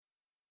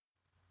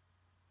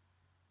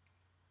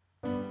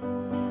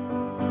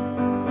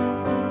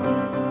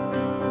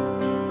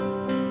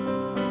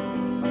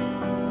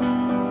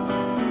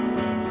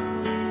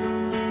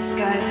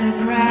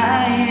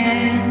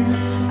crying,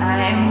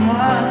 I'm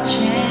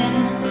watching,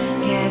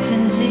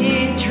 getting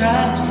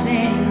teardrops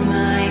in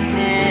my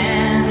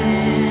hands.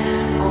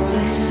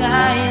 Only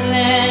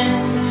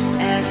silence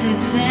as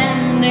it's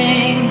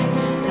ending,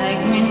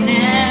 like we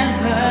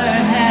never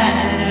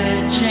had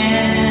a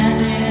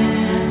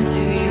chance. Do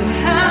you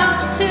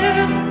have to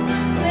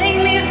make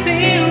me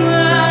feel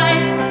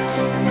like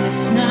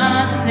there's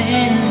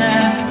nothing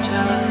left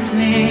of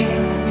me?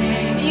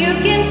 You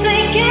can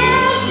take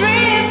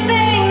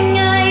everything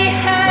I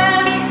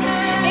have,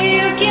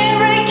 you can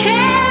break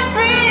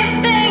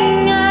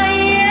everything I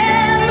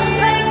am,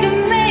 like I'm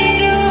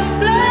made of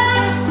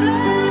glass,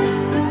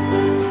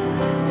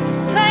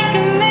 like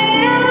I'm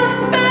made of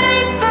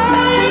paper.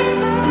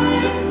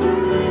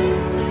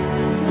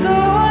 Go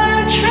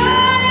on,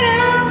 try to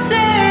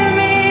tear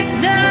me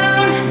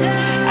down,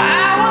 I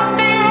will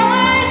be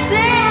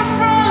rising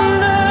from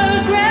the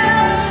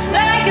ground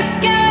like a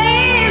skyscraper,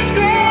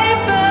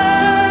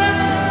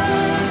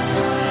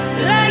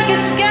 like a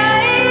skyscraper.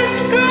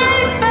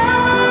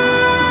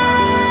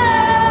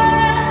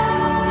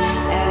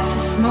 As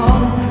the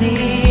smoke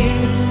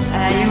clears, I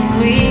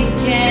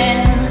awaken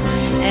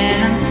and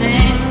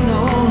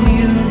untangle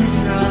you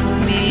from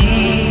me.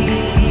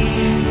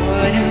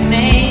 Would it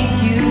make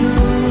you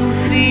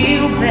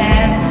feel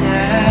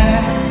better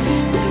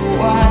to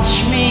watch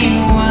me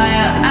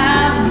while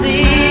I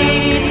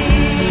bleed?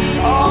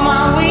 All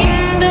my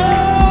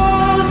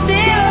windows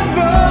still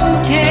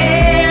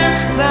broken,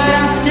 but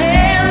I'm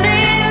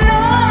standing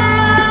on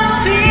my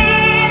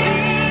feet.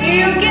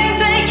 You can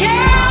take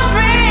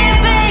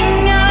everything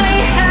I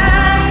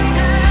have,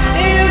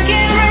 you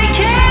can break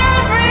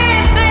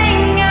everything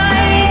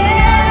I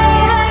am,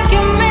 like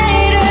I'm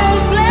made of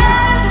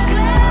glass,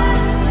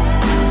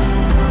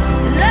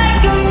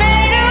 like I'm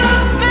made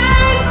of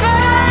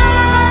paper.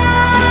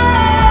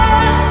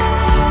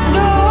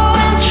 Go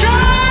on,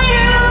 try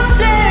to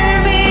tear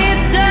me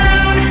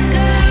down,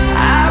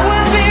 I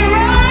will be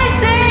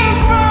rising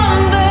from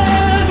the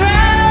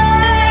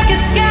ground like a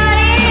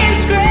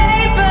skyscraper,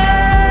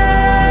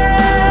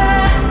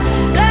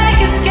 like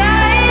a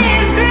skyscraper.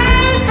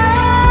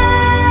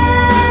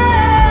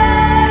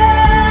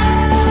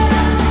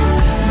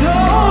 Go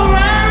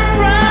run,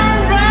 run,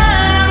 run,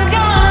 I'm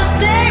gonna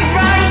stay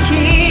right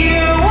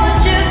here,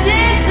 watch you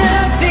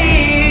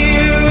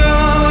disappear,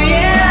 oh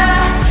yeah.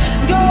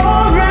 Go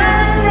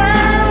run,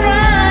 run,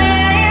 run,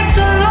 yeah, it's a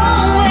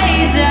long way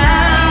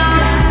down,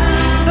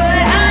 but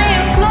I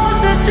am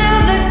closer to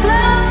the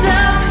clouds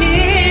up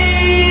here.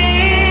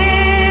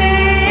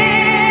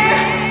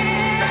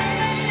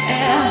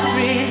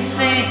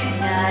 Everything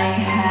I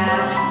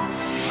have,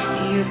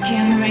 you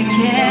can break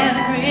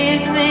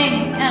everything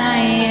I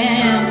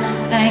am,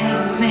 like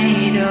I'm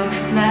made of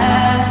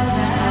glass.